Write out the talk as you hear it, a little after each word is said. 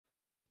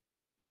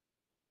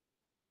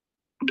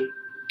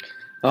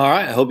All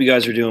right, I hope you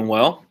guys are doing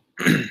well.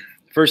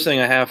 First thing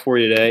I have for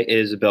you today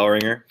is a bell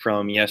ringer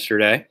from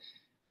yesterday.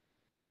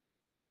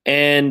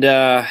 And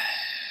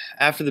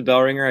after the bell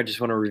ringer, I just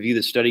want to review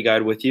the study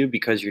guide with you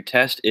because your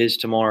test is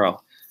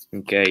tomorrow.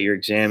 Okay, your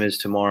exam is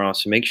tomorrow.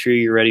 So make sure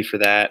you're ready for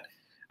that.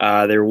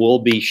 There will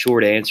be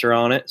short answer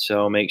on it.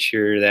 So make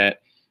sure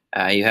that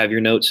you have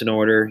your notes in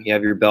order, you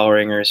have your bell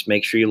ringers.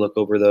 Make sure you look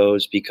over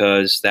those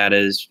because that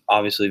is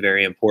obviously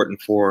very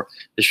important for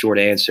the short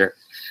answer.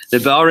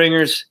 The bell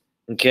ringers,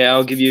 okay,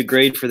 I'll give you a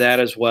grade for that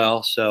as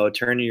well. So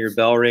turn your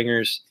bell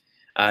ringers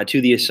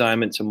to the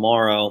assignment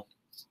tomorrow.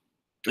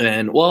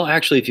 And well,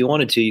 actually, if you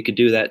wanted to, you could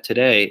do that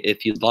today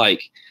if you'd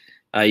like.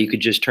 You could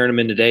just turn them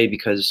in today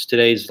because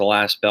today's the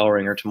last bell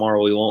ringer.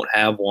 Tomorrow we won't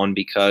have one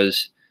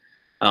because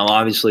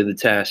obviously the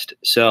test.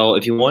 So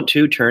if you want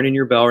to turn in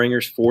your bell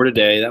ringers for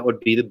today, that would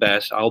be the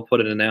best. I'll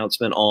put an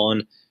announcement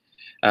on,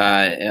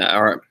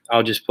 or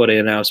I'll just put an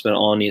announcement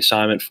on the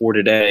assignment for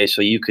today,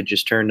 so you could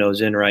just turn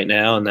those in right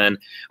now, and then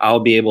I'll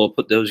be able to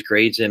put those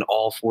grades in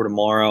all for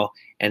tomorrow,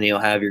 and you'll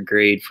have your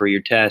grade for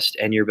your test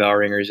and your bell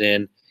ringers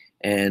in,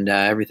 and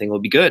everything will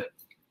be good.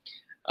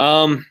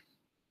 Um,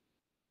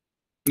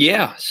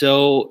 yeah,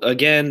 so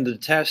again, the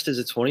test is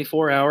a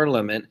 24-hour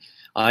limit.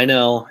 I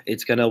know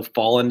it's going to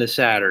fall into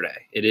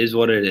Saturday. It is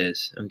what it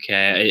is.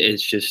 Okay.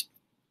 It's just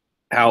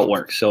how it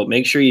works. So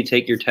make sure you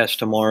take your test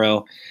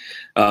tomorrow.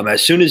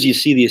 As soon as you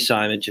see the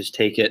assignment, just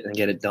take it and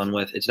get it done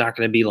with. It's not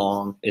going to be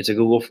long. It's a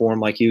Google form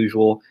like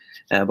usual,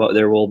 but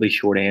there will be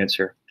short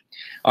answer.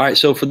 All right.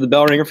 So for the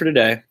bell ringer for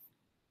today,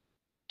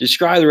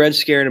 describe the Red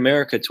Scare in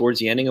America towards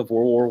the ending of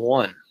World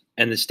War I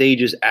and the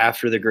stages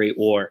after the Great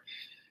War.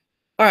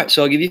 All right,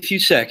 so I'll give you a few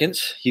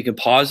seconds. You can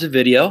pause the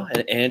video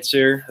and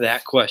answer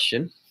that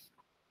question.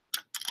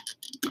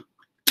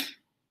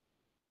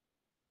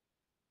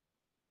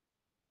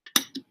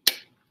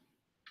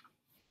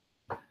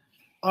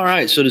 All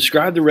right, so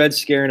describe the Red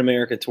Scare in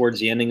America towards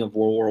the ending of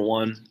World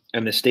War I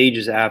and the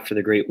stages after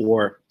the Great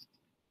War.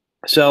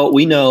 So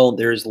we know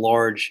there's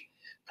large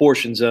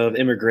portions of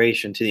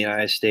immigration to the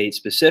United States,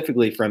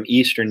 specifically from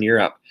Eastern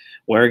Europe,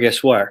 where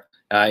guess what?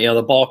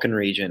 The Balkan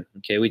region.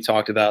 Okay, we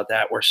talked about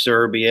that, where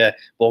Serbia,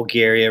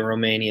 Bulgaria,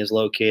 Romania is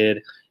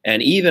located,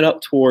 and even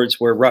up towards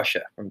where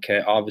Russia.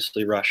 Okay,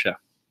 obviously Russia,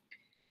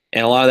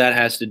 and a lot of that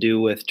has to do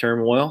with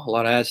turmoil. A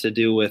lot of that has to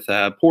do with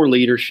poor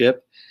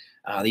leadership.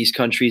 These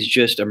countries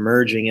just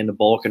emerging in the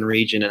Balkan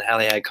region and how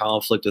they had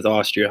conflict with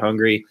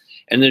Austria-Hungary,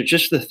 and they're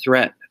just the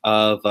threat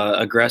of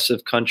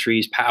aggressive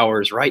countries,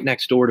 powers right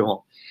next door to them.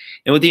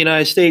 And with the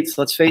United States,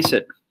 let's face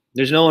it,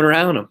 there's no one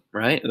around them,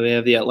 right? We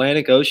have the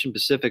Atlantic Ocean,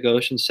 Pacific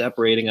Ocean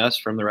separating us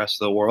from the rest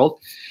of the world.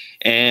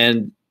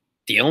 And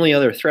the only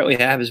other threat we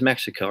have is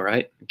Mexico,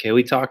 right? Okay,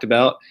 we talked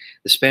about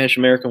the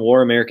Spanish-American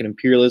War, American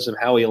imperialism,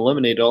 how we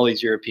eliminated all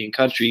these European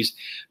countries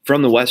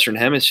from the Western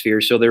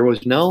Hemisphere. So there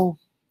was no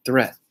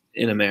threat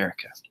in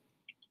America.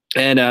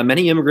 And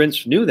many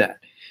immigrants knew that.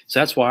 So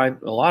that's why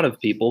a lot of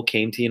people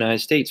came to the United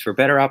States for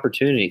better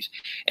opportunities.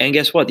 And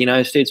guess what? The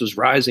United States was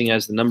rising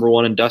as the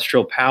 #1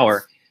 industrial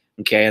power.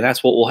 Okay, and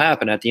that's what will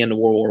happen at the end of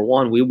World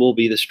War I. We will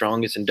be the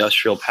strongest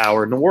industrial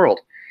power in the world.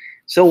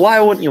 So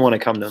why wouldn't you want to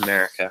come to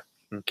America?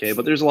 Okay,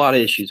 but there's a lot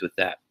of issues with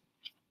that.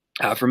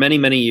 For many,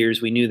 many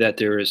years, we knew that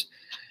there was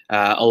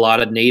a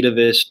lot of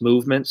nativist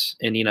movements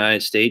in the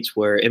United States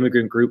where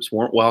immigrant groups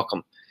weren't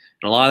welcome.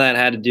 And a lot of that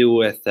had to do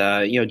with,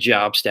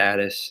 job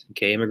status.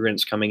 Okay,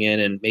 immigrants coming in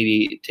and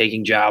maybe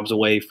taking jobs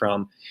away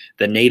from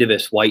the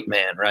nativist white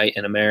man, right,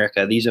 in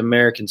America. These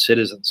American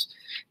citizens.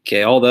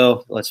 Okay,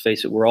 although let's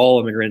face it, we're all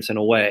immigrants in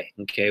a way.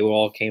 Okay, we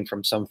all came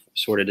from some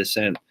sort of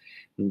descent.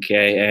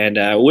 Okay,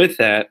 and with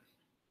that,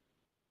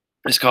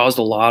 it's caused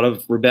a lot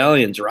of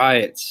rebellions,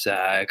 riots.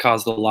 It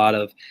caused a lot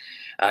of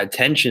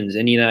tensions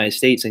in the United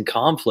States and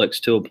conflicts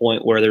to a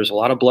point where there's a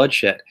lot of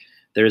bloodshed.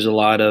 There's a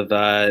lot of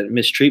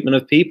mistreatment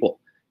of people.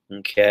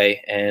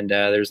 Okay, and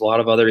there's a lot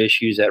of other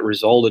issues that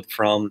resulted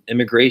from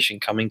immigration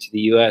coming to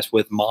the U.S.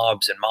 with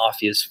mobs and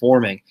mafias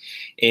forming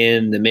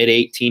in the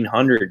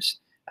mid-1800s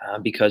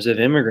because of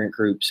immigrant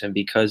groups and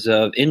because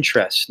of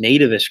interests,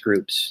 nativist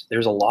groups.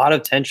 There's a lot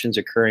of tensions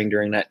occurring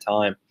during that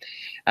time,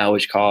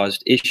 which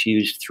caused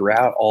issues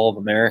throughout all of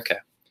America.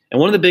 And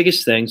one of the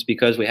biggest things,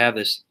 because we have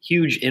this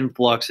huge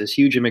influx, this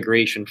huge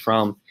immigration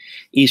from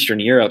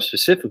Eastern Europe,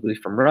 specifically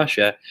from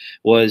Russia,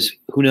 was,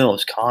 who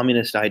knows,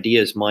 communist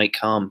ideas might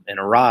come and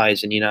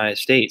arise in the United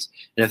States.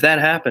 And if that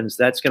happens,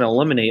 that's going to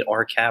eliminate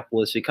our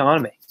capitalist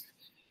economy.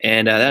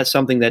 And that's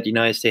something that the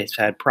United States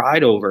had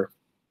pride over.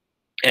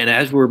 And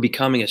as we're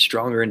becoming a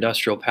stronger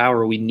industrial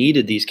power, we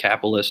needed these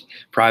capitalist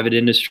private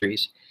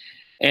industries.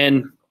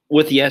 And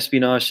with the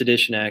Espionage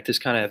Sedition Act, this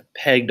kind of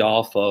pegged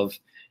off of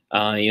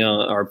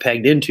or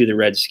pegged into the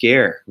Red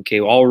Scare. Okay,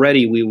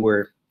 already we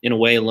were, in a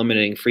way,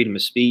 limiting freedom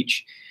of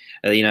speech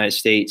in the United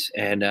States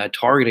and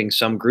targeting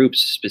some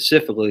groups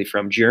specifically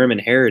from German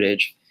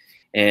heritage.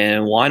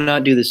 And why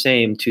not do the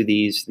same to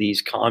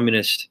these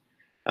communist,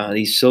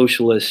 these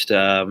socialist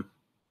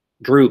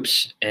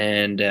groups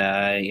and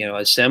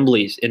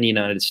assemblies in the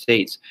United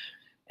States?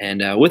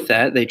 And with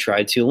that, they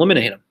tried to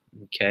eliminate them.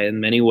 Okay, in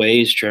many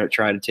ways,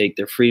 try to take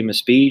their freedom of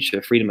speech,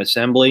 their freedom of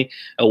assembly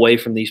away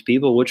from these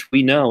people, which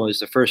we know is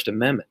the First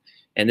Amendment.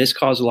 And this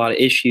caused a lot of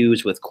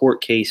issues with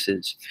court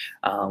cases,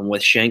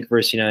 with Schenck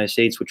versus the United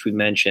States, which we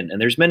mentioned, and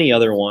there's many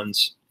other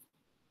ones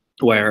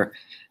where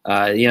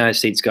the United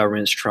States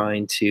government is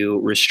trying to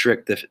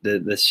restrict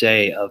the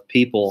say of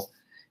people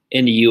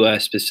in the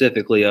U.S.,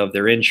 specifically of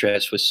their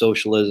interests with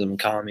socialism and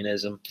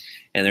communism,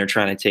 and they're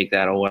trying to take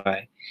that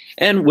away.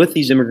 And with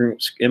these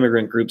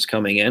immigrant groups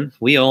coming in,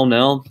 we all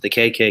know the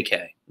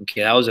KKK.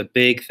 Okay, that was a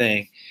big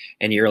thing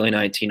in the early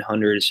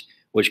 1900s,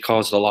 which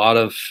caused a lot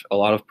of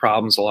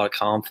problems, a lot of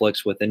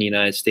conflicts within the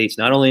United States,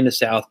 not only in the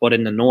South but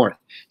in the North.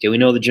 Okay, we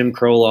know the Jim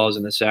Crow laws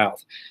in the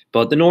South,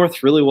 but the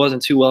North really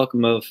wasn't too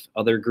welcome of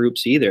other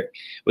groups either.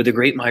 With the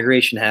Great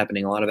Migration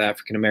happening, a lot of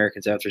African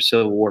Americans after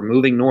Civil War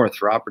moving north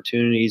for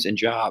opportunities and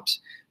jobs.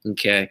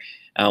 Okay,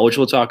 which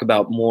we'll talk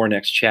about more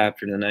next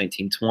chapter in the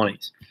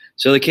 1920s.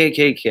 So the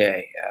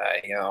KKK,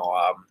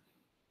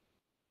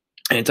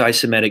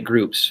 anti-Semitic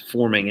groups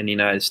forming in the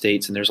United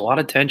States, and there's a lot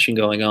of tension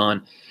going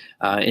on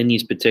in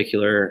this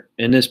particular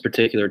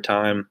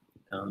time,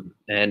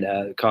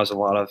 and caused a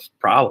lot of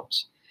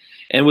problems.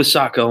 And with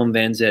Sacco and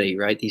Vanzetti,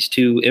 right? These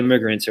two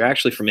immigrants are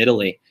actually from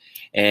Italy,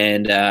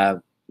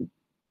 and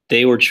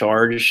they were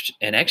charged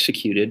and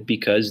executed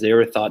because they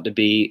were thought to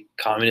be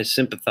communist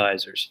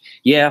sympathizers.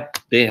 Yeah,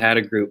 they had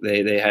a group,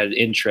 they had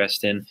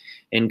interest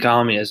in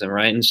communism,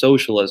 right, and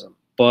socialism,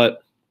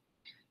 but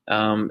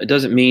it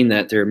doesn't mean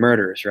that they're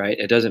murderers, right?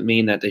 It doesn't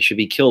mean that they should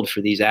be killed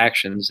for these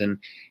actions. And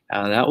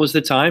that was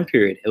the time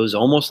period. It was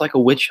almost like a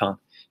witch hunt.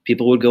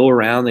 People would go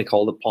around, they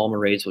called it Palmer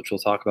raids, which we'll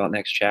talk about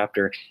next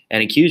chapter,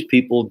 and accuse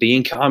people of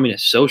being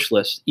communists,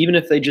 socialists, even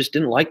if they just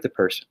didn't like the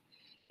person.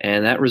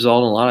 And that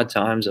resulted in a lot of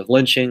times of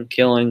lynching,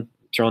 killing,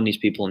 throwing these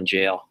people in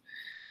jail.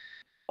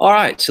 All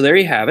right, so there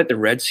you have it, the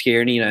Red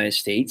Scare in the United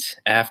States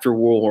after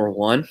World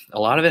War I. A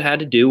lot of it had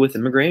to do with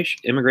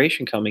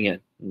immigration coming in,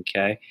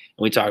 okay? And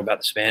we talk about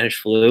the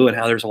Spanish flu and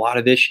how there's a lot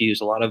of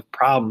issues, a lot of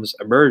problems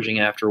emerging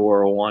after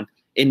World War I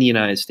in the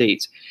United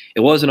States. It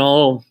wasn't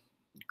all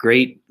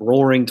great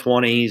roaring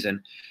 20s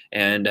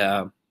and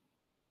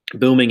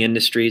booming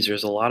industries.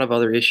 There's a lot of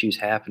other issues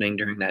happening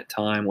during that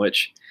time,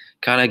 which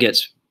kind of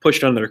gets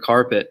pushed under the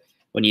carpet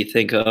when you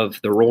think of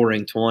the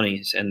roaring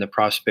 20s and the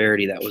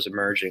prosperity that was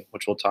emerging,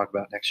 which we'll talk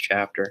about next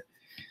chapter.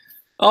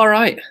 All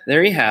right,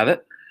 there you have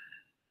it.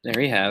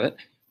 There you have it.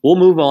 We'll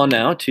move on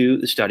now to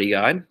the study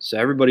guide. So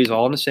everybody's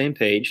all on the same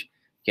page.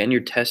 Again,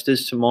 your test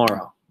is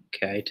tomorrow.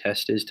 Okay,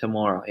 test is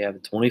tomorrow. You have a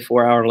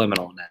 24-hour limit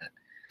on that.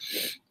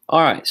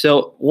 All right,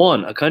 so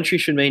 1, a country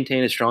should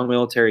maintain a strong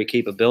military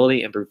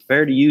capability and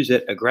prepare to use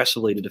it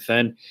aggressively to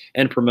defend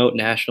and promote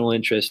national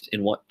interest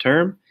in what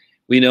term?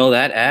 We know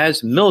that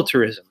as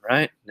militarism,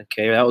 right?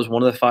 Okay, that was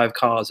one of the 5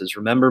 causes.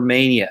 Remember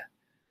mania.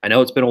 I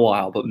know it's been a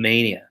while, but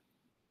mania.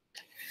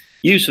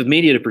 Use of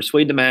media to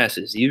persuade the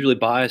masses, usually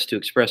biased to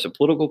express a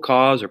political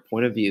cause or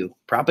point of view.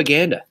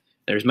 Propaganda.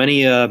 There's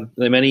many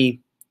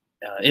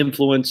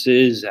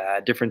influences,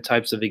 different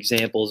types of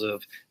examples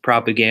of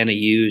propaganda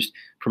used.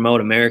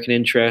 Promote American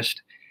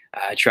interest.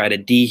 Try to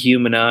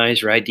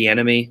dehumanize, right, the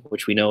enemy,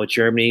 which we know at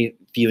Germany,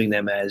 viewing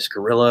them as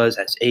gorillas,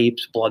 as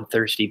apes,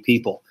 bloodthirsty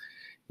people.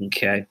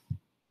 Okay.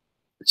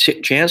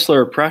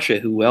 Chancellor of Prussia,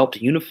 who helped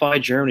unify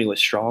Germany with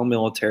strong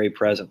military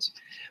presence.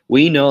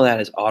 We know that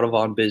as Otto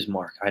von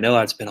Bismarck. I know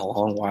that's been a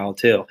long while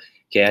too.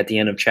 Okay, at the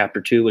end of chapter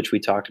 2, which we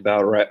talked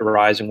about,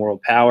 rising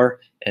world power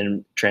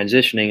and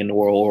transitioning into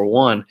World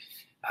War I,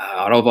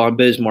 Otto von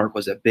Bismarck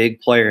was a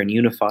big player in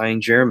unifying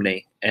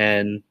Germany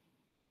and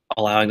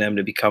allowing them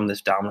to become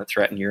this dominant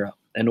threat in Europe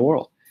and the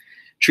world.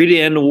 Treaty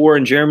to end the war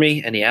in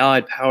Germany and the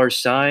Allied powers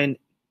signed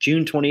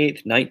June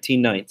 28th,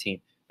 1919.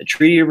 The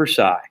Treaty of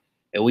Versailles.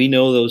 And we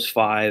know those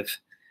 5,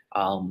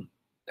 I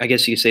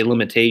guess you could say,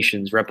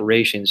 limitations,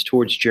 reparations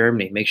towards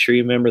Germany. Make sure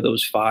you remember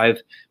those 5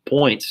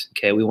 points.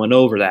 Okay, we went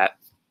over that.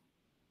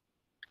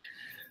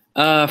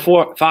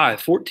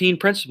 14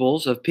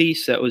 principles of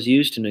peace that was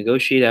used to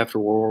negotiate after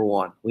World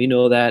War I. We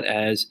know that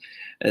as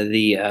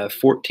the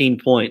 14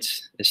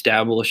 points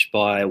established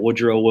by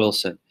Woodrow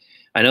Wilson.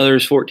 I know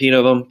there's 14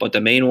 of them, but the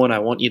main one I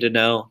want you to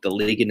know, the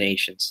League of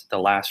Nations, the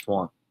last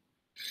one.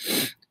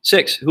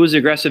 6, who was the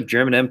aggressive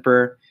German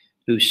emperor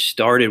who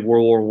started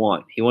World War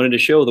I? He wanted to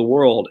show the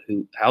world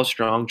how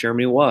strong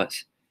Germany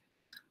was.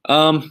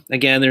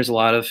 Again, there's a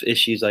lot of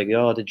issues like,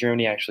 oh, did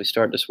Germany actually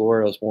start this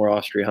war? It was more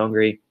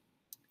Austria-Hungary,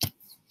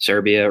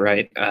 Serbia,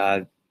 right?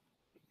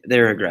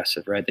 They're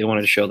aggressive, right? They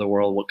wanted to show the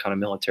world what kind of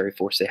military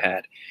force they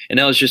had. And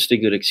that was just a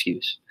good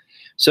excuse.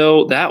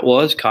 So that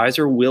was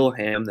Kaiser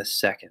Wilhelm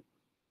II.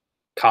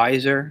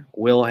 Kaiser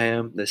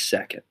Wilhelm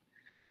II.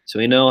 So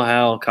we know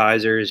how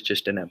Kaiser is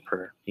just an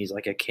emperor. He's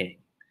like a king.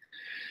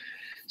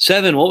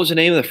 7, what was the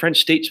name of the French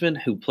statesman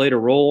who played a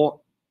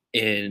role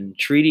in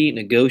treaty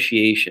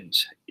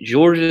negotiations?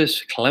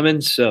 Georges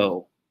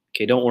Clemenceau.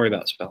 Okay, don't worry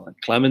about spelling.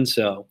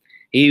 Clemenceau.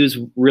 He was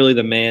really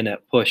the man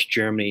that pushed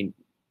Germany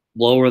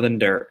lower than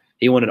dirt.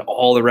 He wanted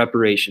all the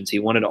reparations. He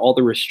wanted all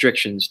the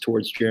restrictions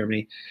towards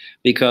Germany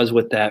because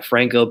with that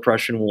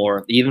Franco-Prussian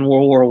War, even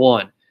World War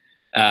I,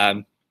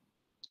 Um,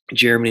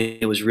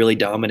 Germany was really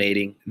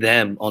dominating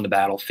them on the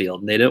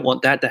battlefield, and they didn't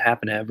want that to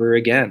happen ever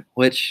again,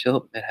 which,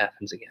 oh, it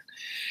happens again.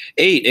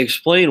 8.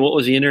 Explain what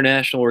was the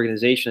international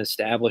organization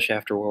established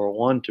after World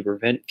War I to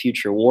prevent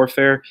future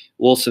warfare.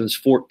 Wilson's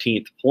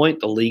 14th point,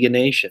 the League of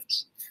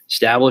Nations.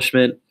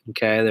 Establishment,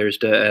 okay, there's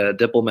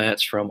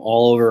diplomats from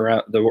all over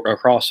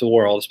across the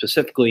world,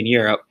 specifically in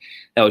Europe,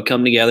 that would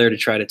come together to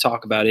try to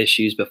talk about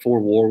issues before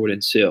war would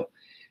ensue.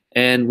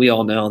 And we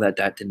all know that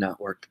that did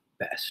not work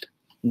best.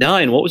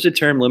 9. What was the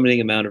term limiting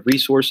amount of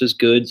resources,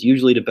 goods,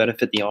 usually to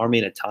benefit the army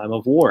in a time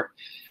of war?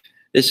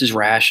 This is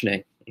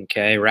rationing,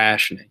 okay,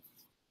 rationing.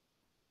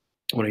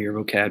 One of your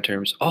vocab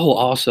terms. Oh,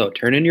 also,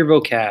 turn in your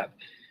vocab.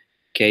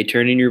 Okay,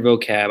 turn in your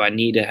vocab. I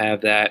need to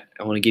have that.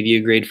 I want to give you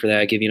a grade for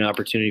that, give you an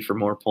opportunity for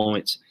more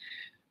points.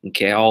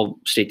 Okay, I'll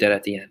state that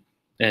at the end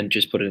and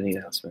just put it in the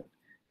announcement.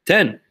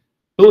 10.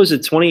 Who was the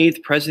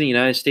 28th President of the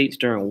United States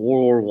during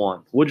World War I?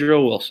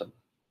 Woodrow Wilson.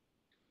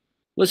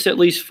 List at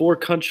least 4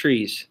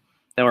 countries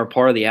that were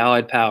part of the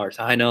Allied powers.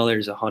 I know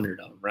there's 100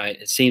 of them, right?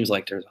 It seems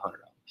like there's 100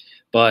 of them.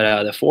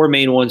 But the 4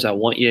 main ones I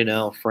want you to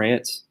know: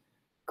 France,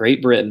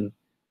 Great Britain,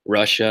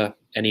 Russia,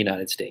 and the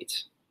United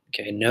States.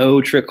 Okay,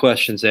 no trick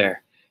questions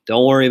there.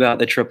 Don't worry about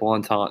the triple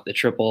entente, the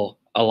triple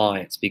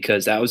alliance,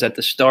 because that was at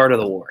the start of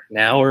the war.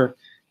 Now we're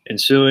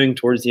ensuing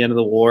towards the end of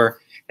the war,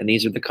 and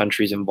these are the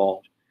countries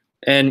involved.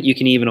 And you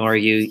can even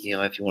argue, you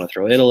know, if you want to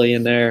throw Italy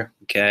in there,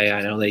 okay,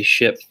 I know they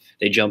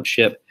jumped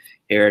ship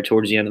here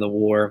towards the end of the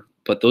war,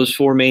 but those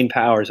 4 main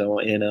powers, I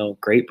want you to know: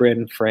 Great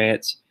Britain,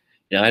 France,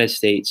 United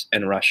States,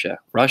 and Russia.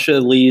 Russia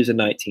leaves in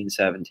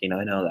 1917.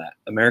 I know that.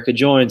 America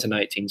joins in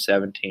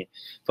 1917,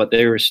 but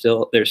they're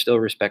still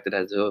respected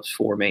as those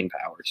 4 main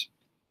powers.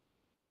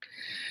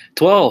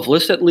 12.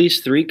 List at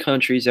least 3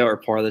 countries that were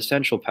part of the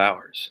Central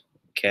Powers.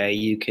 Okay,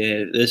 you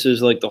can. This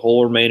is like the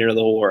whole remainder of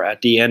the war.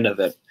 At the end of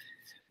it,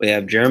 we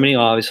have Germany,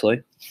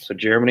 obviously. So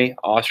Germany,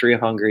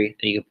 Austria-Hungary,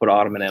 and you can put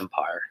Ottoman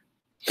Empire.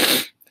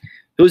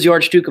 Who was the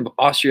Archduke of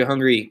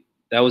Austria-Hungary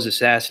that was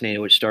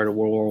assassinated, which started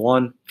World War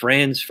I?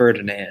 Franz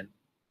Ferdinand.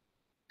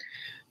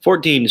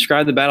 14.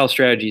 Describe the battle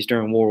strategies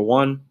during World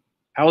War I.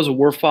 How was a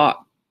war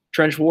fought?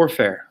 Trench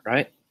warfare,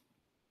 right?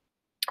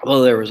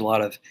 Well, there was a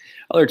lot of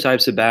other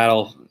types of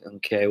battle,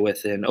 okay,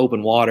 within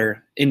open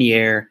water, in the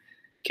air.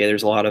 Okay,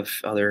 there's a lot of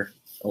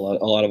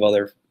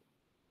other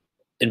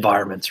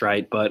environments,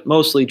 right? But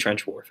mostly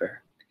trench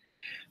warfare.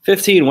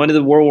 15. When did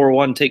the World War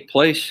I take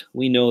place?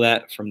 We know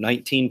that from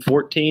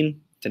 1914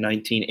 to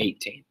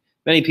 1918.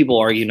 Many people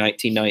argue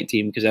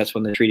 1919 because that's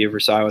when the Treaty of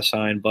Versailles was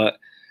signed, but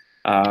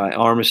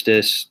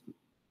armistice,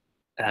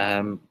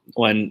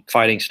 when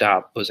fighting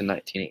stopped, was in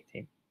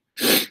 1918.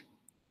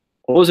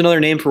 What was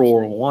another name for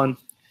World War I?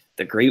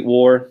 The Great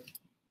War,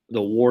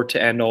 the war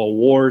to end all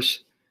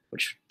wars,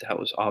 which that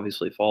was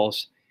obviously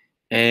false,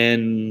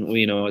 and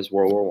we know as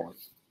World War I.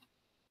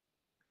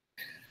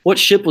 What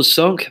ship was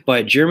sunk by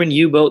a German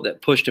U-boat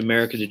that pushed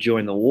America to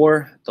join the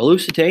war? The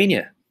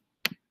Lusitania,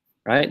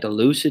 right? The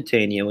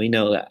Lusitania, we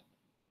know that.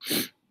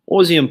 What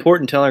was the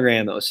important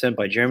telegram that was sent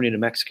by Germany to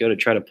Mexico to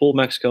try to pull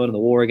Mexico into the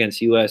war against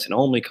the U.S. and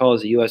only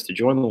cause the U.S. to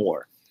join the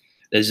war?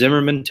 The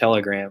Zimmerman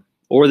telegram,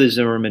 or the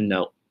Zimmerman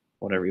note,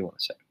 whatever you want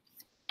to say.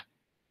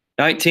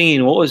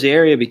 19. What was the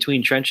area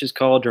between trenches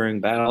called during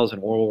battles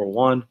in World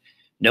War I?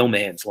 No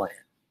man's land.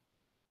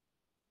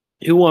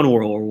 Who won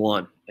World War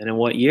I, and in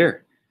what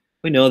year?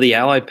 We know the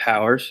Allied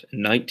powers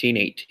in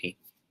 1918.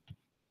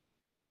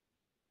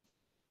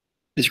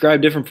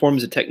 Describe different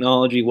forms of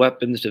technology,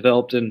 weapons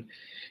developed and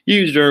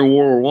used during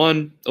World War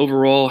I.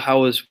 Overall,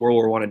 how was World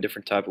War I a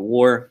different type of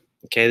war?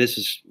 Okay, this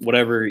is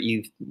whatever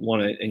you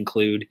want to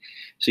include.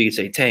 So you could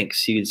say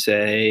tanks, you could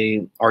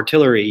say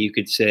artillery, you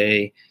could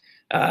say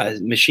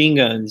machine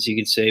guns, you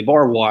could say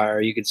barbed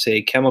wire, you could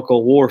say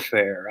chemical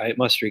warfare, right?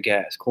 Mustard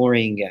gas,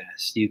 chlorine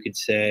gas. You could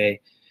say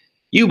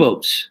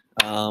U-boats,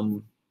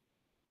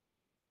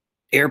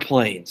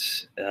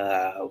 airplanes,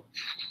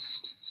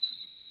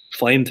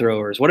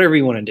 flamethrowers, whatever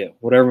you want to do,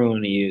 whatever you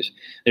want to use.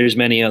 There's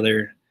many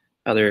other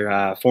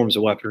forms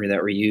of weaponry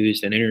that were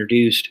used and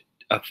introduced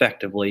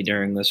effectively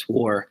during this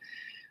war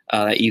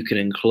that you can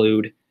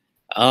include,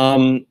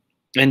 and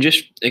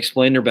just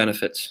explain their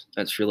benefits.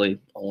 That's really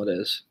all it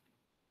is.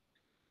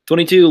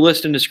 22,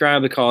 list and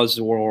describe the causes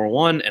of World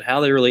War I and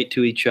how they relate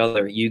to each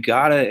other. You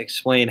got to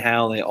explain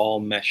how they all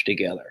mesh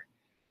together.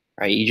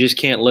 Right? You just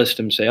can't list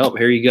them and say, oh,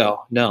 here you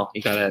go. No,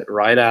 you got to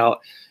write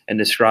out and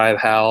describe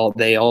how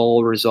they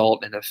all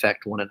result and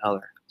affect one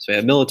another. So we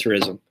have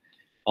militarism,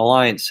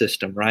 alliance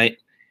system, right?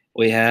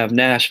 We have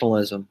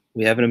nationalism.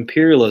 We have an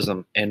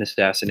imperialism and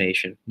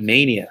assassination.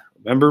 Mania.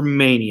 Remember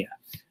mania.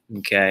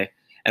 Okay?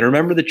 And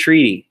remember the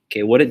treaty.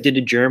 Okay, what it did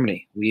to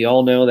Germany. We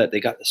all know that they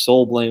got the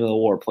sole blame of the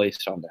war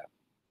placed on them.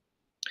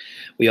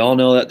 We all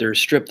know that they're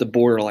stripped of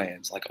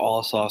borderlands like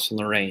Alsace and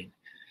Lorraine.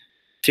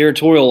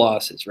 Territorial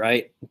losses,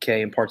 right?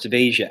 Okay, in parts of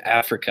Asia,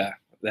 Africa,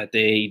 that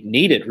they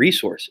needed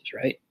resources,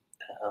 right?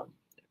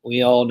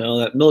 We all know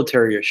that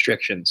military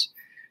restrictions.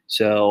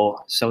 So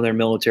some of their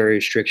military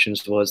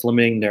restrictions was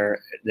limiting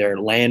their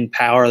land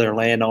power, their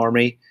land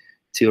army,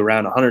 to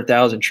around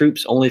 100,000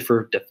 troops only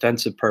for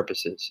defensive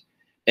purposes,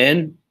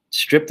 and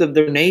stripped of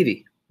their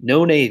navy.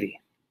 No navy.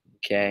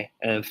 Okay.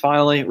 And then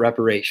finally,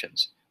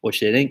 reparations, which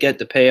they didn't get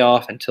to pay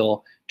off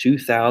until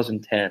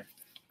 2010.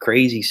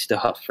 Crazy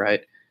stuff,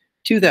 right?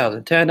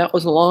 2010, that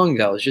wasn't long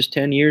ago. It was just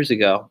 10 years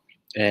ago.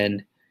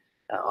 And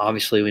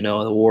obviously, we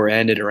know the war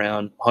ended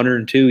around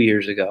 102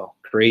 years ago.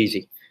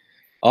 Crazy.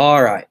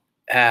 All right.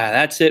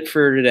 That's it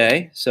for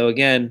today. So,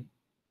 again,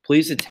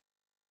 please attend.